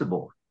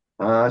replaceable.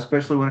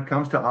 Especially when it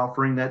comes to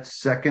offering that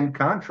second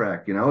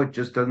contract. It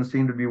just doesn't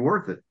seem to be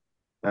worth it.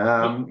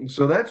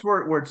 So that's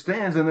where it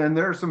stands. And then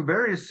there are some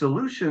various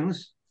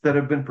solutions that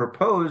have been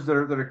proposed that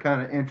are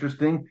kind of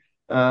interesting,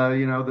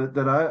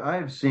 that I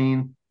have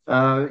seen.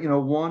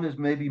 One is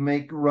maybe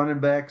make running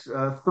backs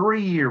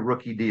 3-year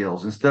rookie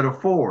deals instead of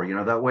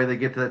 4. That way they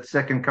get to that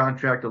second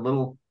contract a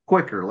little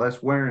quicker,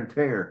 less wear and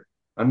tear.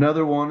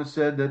 Another one has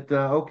said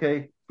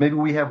that, maybe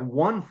we have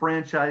one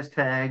franchise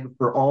tag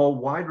for all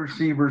wide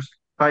receivers,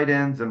 tight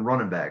ends, and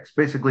running backs,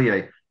 basically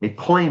a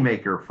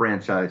playmaker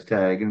franchise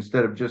tag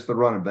instead of just the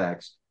running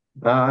backs.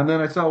 And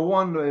then I saw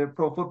one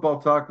Pro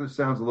Football Talk. This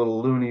sounds a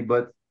little loony,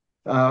 but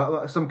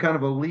some kind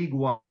of a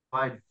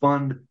league-wide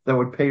fund that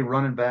would pay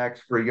running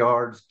backs for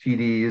yards,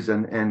 TDs,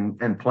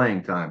 and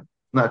playing time.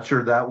 Not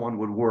sure that one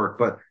would work,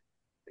 but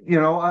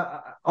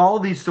all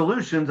these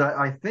solutions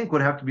I think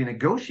would have to be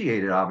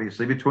negotiated,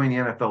 obviously, between the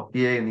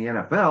NFLPA and the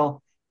NFL.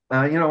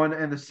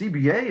 And the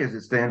CBA, as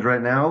it stands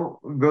right now,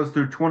 goes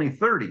through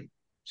 2030.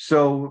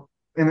 So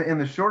in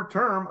the short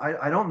term,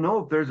 I don't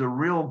know if there's a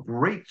real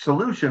great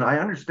solution. I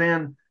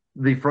understand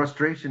the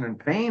frustration and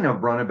pain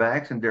of running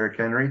backs and Derrick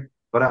Henry,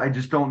 but I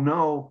just don't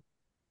know,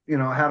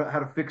 how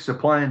to fix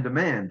supply and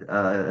demand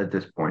at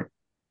this point.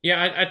 Yeah,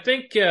 I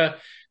think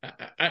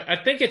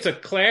it's a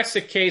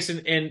classic case,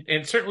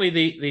 and certainly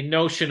the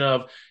notion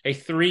of a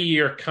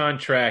 3-year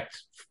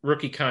contract,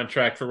 rookie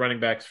contract for running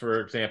backs, for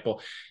example,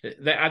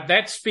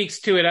 that speaks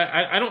to it.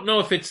 I don't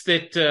know if it's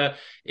that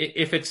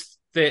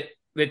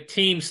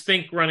teams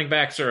think running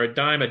backs are a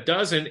dime a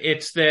dozen.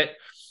 It's that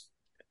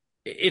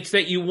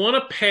you want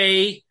to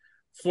pay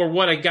for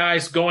what a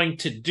guy's going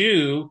to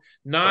do,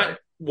 not right.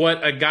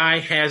 What a guy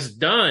has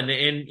done.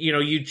 And,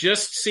 you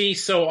just see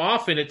so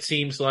often, it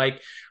seems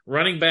like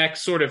running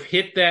backs sort of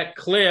hit that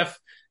cliff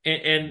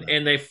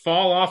and they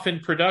fall off in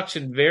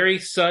production very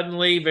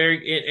suddenly,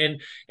 and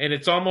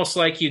it's almost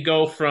like you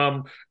go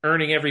from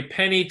earning every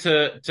penny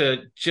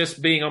to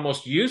just being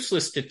almost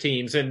useless to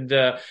teams. And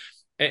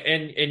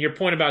your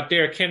point about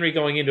Derrick Henry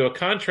going into a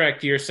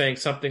contract year saying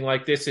something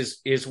like this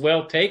is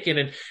well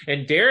taken.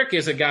 And Derrick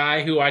is a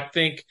guy who I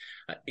think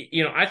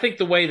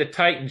the way the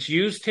Titans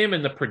used him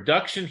and the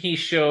production he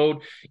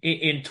showed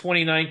in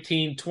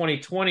 2019,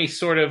 2020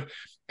 sort of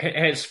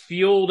has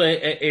fueled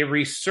a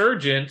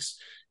resurgence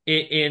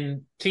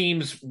in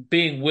teams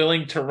being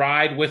willing to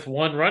ride with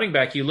one running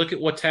back. You look at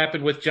what's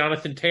happened with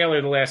Jonathan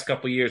Taylor the last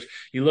couple of years.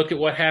 You look at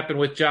what happened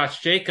with Josh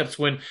Jacobs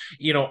when,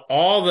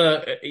 all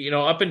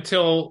up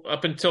until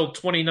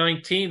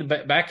 2019, the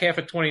back half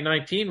of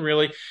 2019,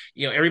 really,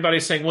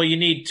 everybody's saying, well, you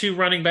need 2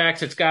 running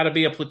backs. It's got to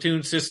be a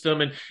platoon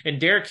system. And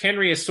Derrick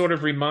Henry has sort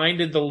of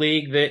reminded the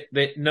league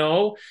that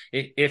no,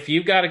 if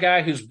you've got a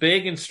guy who's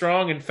big and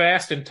strong and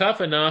fast and tough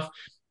enough,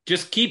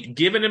 just keep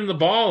giving him the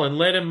ball and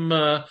let him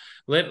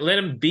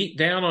beat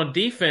down on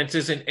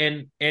defenses.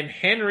 And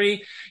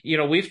Henry,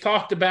 we've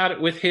talked about it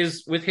with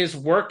his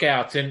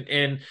workouts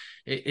and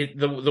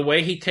the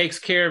way he takes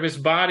care of his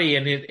body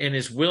and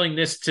his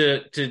willingness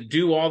to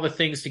do all the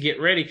things to get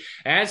ready.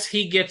 As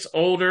he gets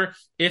older,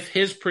 if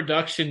his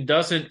production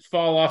doesn't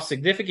fall off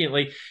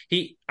significantly,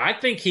 I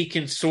think he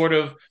can sort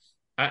of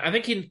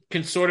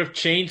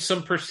change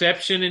some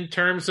perception in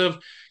terms of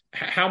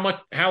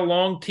how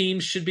long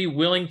teams should be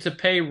willing to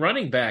pay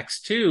running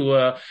backs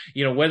too.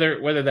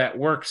 Whether that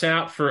works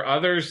out for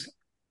others,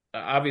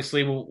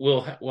 obviously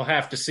we'll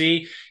have to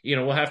see.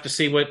 We'll have to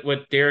see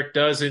what Derrick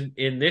does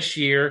in this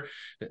year,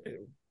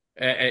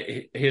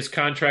 his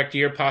contract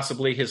year,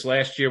 possibly his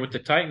last year with the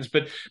Titans.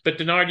 But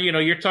Denard, you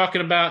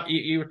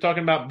were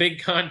talking about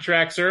big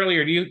contracts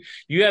earlier. Do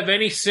you have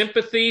any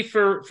sympathy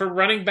for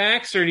running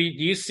backs, or do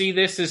you see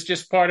this as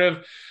just part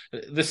of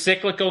the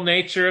cyclical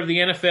nature of the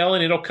NFL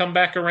and it'll come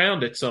back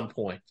around at some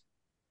point?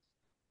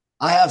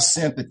 I have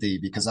sympathy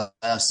because I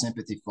have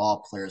sympathy for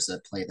all players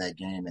that play that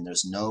game. And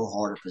there's no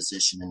harder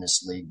position in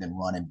this league than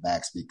running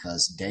backs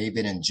because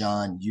David and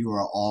John, you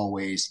are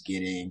always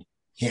getting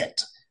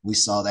hit. We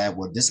saw that.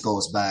 Well, this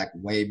goes back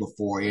way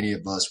before any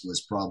of us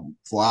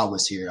before I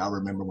was here. I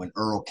remember when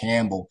Earl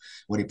Campbell,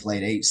 when he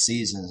played 8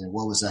 seasons, and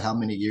what was it? How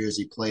many years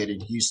he played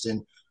in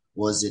Houston?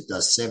 Was it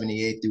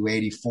 78 through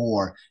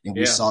 84? And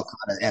we saw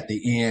kind of at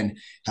the end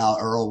how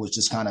Earl was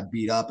just kind of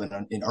beat up,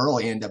 and Earl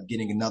ended up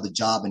getting another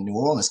job in New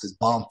Orleans because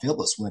Von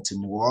Phillips went to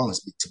New Orleans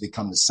to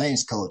become the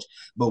Saints coach.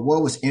 But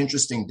what was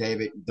interesting,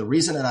 David, the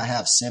reason that I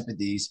have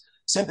sympathy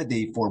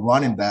for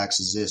running backs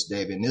is this,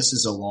 David, and this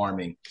is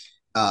alarming.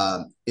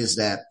 Is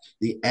that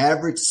the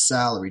average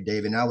salary,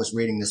 David, and I was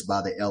reading this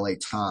by the LA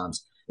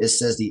Times, it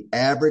says the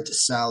average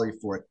salary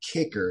for a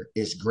kicker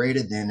is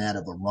greater than that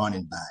of a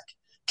running back.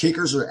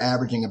 Kickers are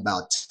averaging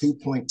about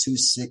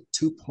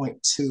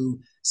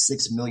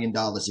 $2.26 million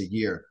a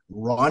year.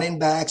 Running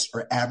backs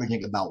are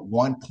averaging about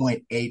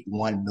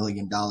 $1.81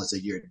 million a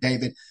year.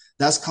 David,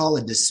 that's called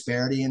a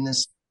disparity in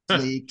this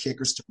league,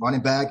 kickers to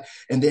running back.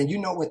 And then you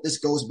know what this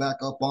goes back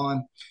up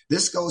on?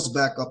 This goes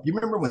back up. You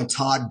remember when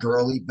Todd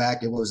Gurley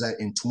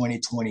in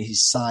 2020, he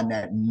signed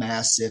that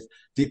massive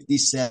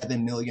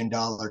 $57 million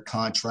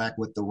contract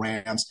with the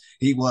Rams.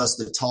 He was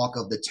the talk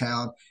of the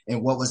town.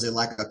 And what was it,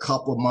 like a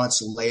couple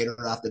months later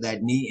after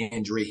that knee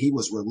injury, he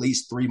was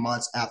released 3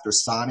 months after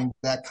signing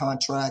that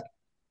contract.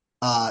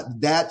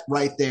 That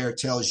right there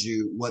tells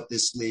you what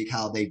this league,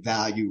 how they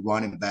value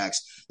running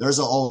backs. There's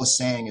an old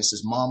saying, it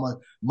says,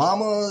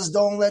 mamas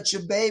don't let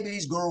your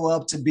babies grow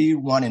up to be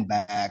running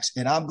backs.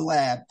 And I'm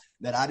glad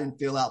that I didn't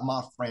fill out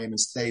my frame and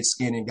stayed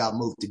skinny and got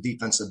moved to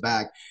defensive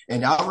back.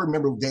 And I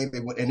remember,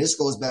 David, and this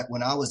goes back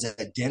when I was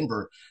at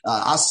Denver,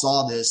 I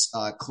saw this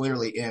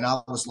clearly, and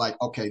I was like,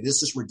 okay,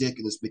 this is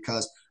ridiculous,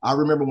 because I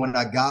remember when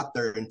I got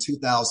there in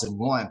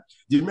 2001.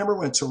 Do you remember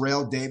when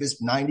Terrell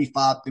Davis,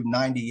 95 through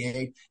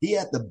 98, he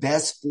had the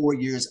best 4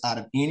 years out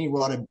of any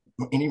running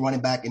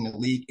back in the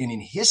league and in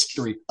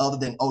history other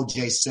than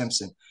O.J.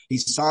 Simpson. He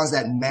signs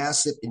that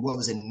massive, what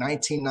was in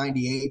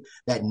 1998,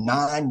 that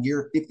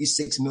 9-year,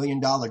 $56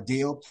 million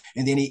deal.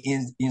 And then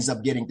he ends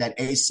up getting that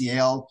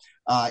ACL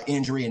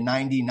injury in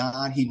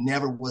 99. He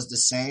never was the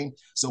same.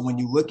 So when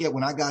you look at,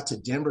 when I got to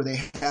Denver, they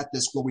had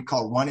this, what we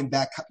call running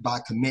back by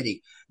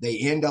committee. They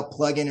end up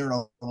plugging in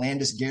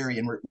Orlandis Gary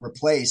and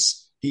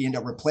he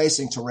ended up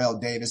replacing Terrell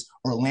Davis.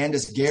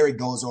 Orlandis Gary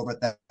goes over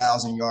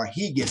 1,000 yards.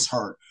 He gets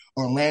hurt.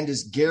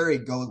 Orlandis Gary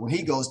when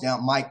he goes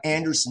down, Mike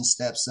Anderson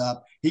steps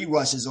up. He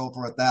rushes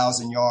over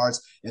 1,000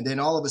 yards. And then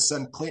all of a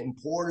sudden, Clinton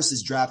Portis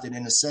is drafted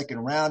in the second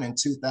round in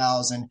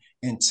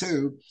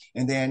 2002.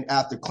 And then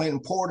after Clinton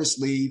Portis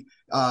leave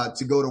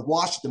to go to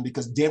Washington,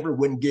 because Denver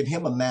wouldn't give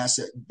him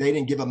they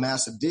didn't give a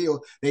massive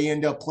deal. They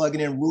end up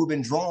plugging in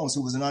Reuben Drones,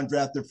 who was an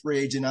undrafted free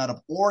agent out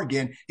of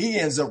Oregon. He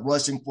ends up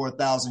rushing for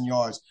 1,000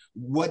 yards.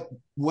 What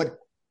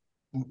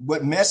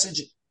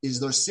message is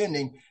they're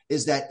sending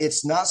is that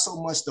it's not so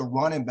much the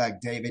running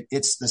back, David,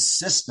 it's the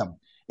system.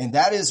 And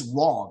that is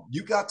wrong.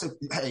 You got to,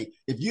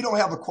 if you don't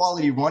have a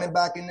quality running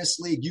back in this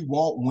league, you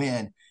won't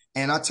win.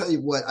 And I tell you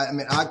what,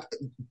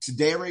 to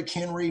Derrick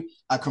Henry,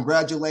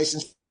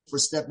 congratulations for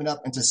stepping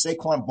up. And to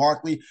Saquon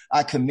Barkley,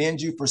 I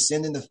commend you for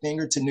sending the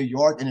finger to New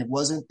York. And it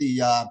wasn't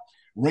the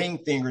ring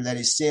finger that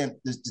he sent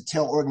to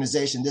tell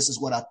organization, this is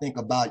what I think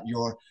about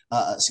your,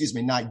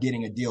 not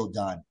getting a deal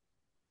done.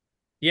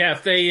 Yeah,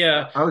 if they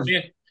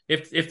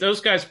if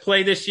those guys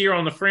play this year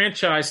on the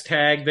franchise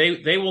tag,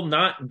 they will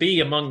not be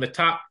among the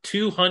top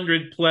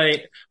 200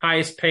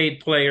 highest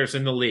paid players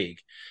in the league.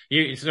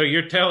 So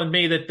you're telling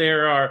me that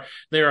there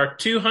are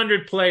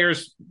 200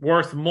 players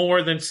worth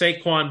more than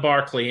Saquon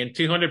Barkley and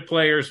 200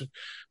 players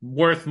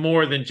worth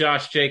more than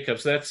Josh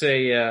Jacobs. That's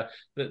a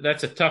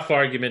tough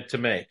argument to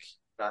make.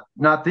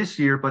 Not this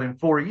year, but in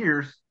 4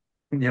 years.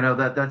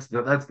 That's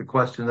the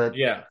question that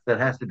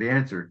has to be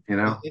answered.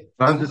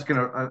 I'm just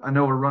I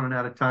know we're running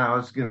out of time. I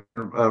was gonna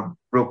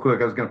real quick.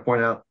 I was gonna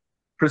point out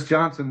Chris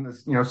Johnson,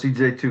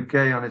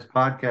 CJ2K on his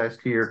podcast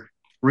here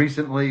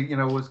recently.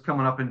 Was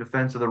coming up in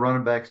defense of the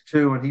running backs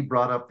too, and he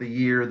brought up the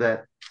year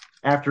that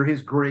after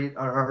his great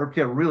or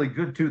really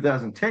good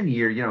 2010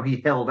 year,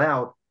 he held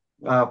out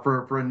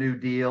for a new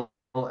deal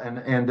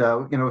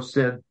and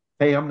said,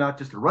 hey, I'm not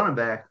just a running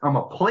back, I'm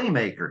a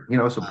playmaker.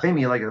 So pay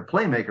me like a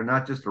playmaker,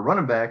 not just a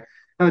running back.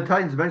 And the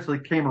Titans eventually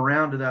came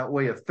around to that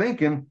way of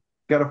thinking,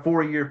 got a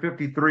 4-year,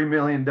 $53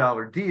 million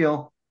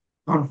deal.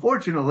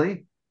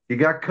 Unfortunately, he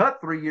got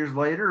cut 3 years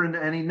later,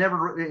 and he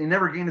never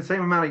gained the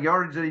same amount of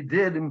yardage that he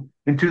did in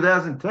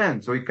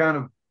 2010. So he kind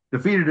of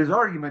defeated his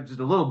argument just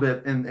a little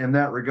bit in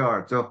that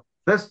regard. So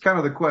that's kind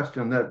of the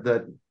question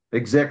that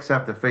execs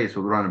have to face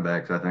with running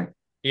backs, I think.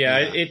 Yeah,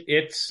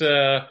 it's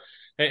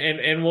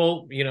and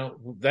we'll,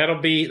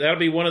 that'll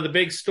be one of the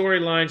big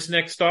storylines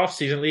next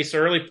offseason, at least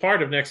early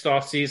part of next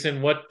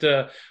offseason,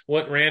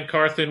 what Ran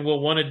Carthon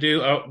will want to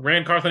do.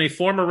 Ran Carthon, a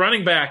former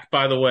running back,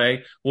 by the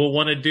way, will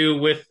want to do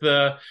with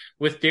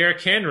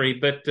Derrick Henry.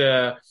 But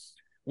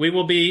we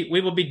will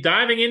be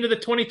diving into the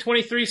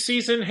 2023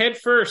 season head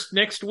first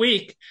next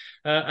week.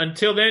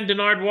 Until then,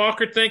 Denard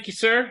Walker, thank you,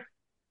 sir.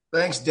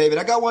 Thanks, David.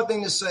 I got one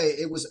thing to say.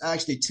 It was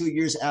actually 2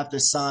 years after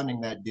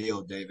signing that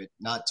deal, David,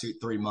 not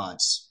 3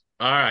 months.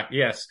 All right.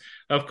 Yes,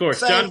 of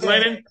course. John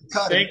Glennon,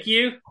 thank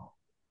you.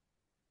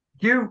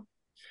 Thank you.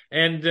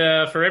 And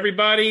for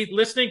everybody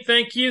listening,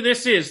 thank you.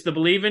 This is the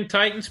Believe in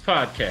Titans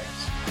podcast.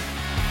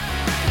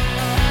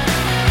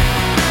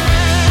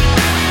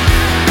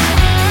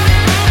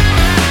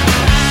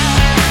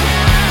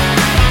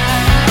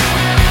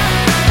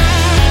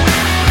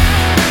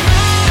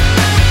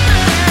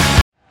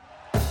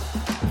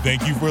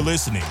 Thank you for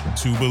listening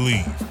to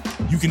Believe.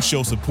 You can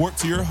show support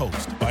to your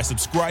host by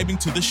subscribing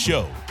to the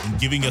show and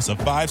giving us a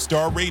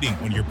 5-star rating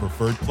on your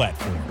preferred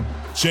platform.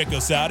 Check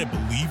us out at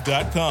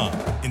Believe.com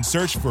and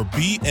search for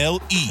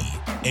BLEAV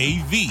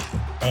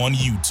on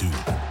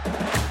YouTube.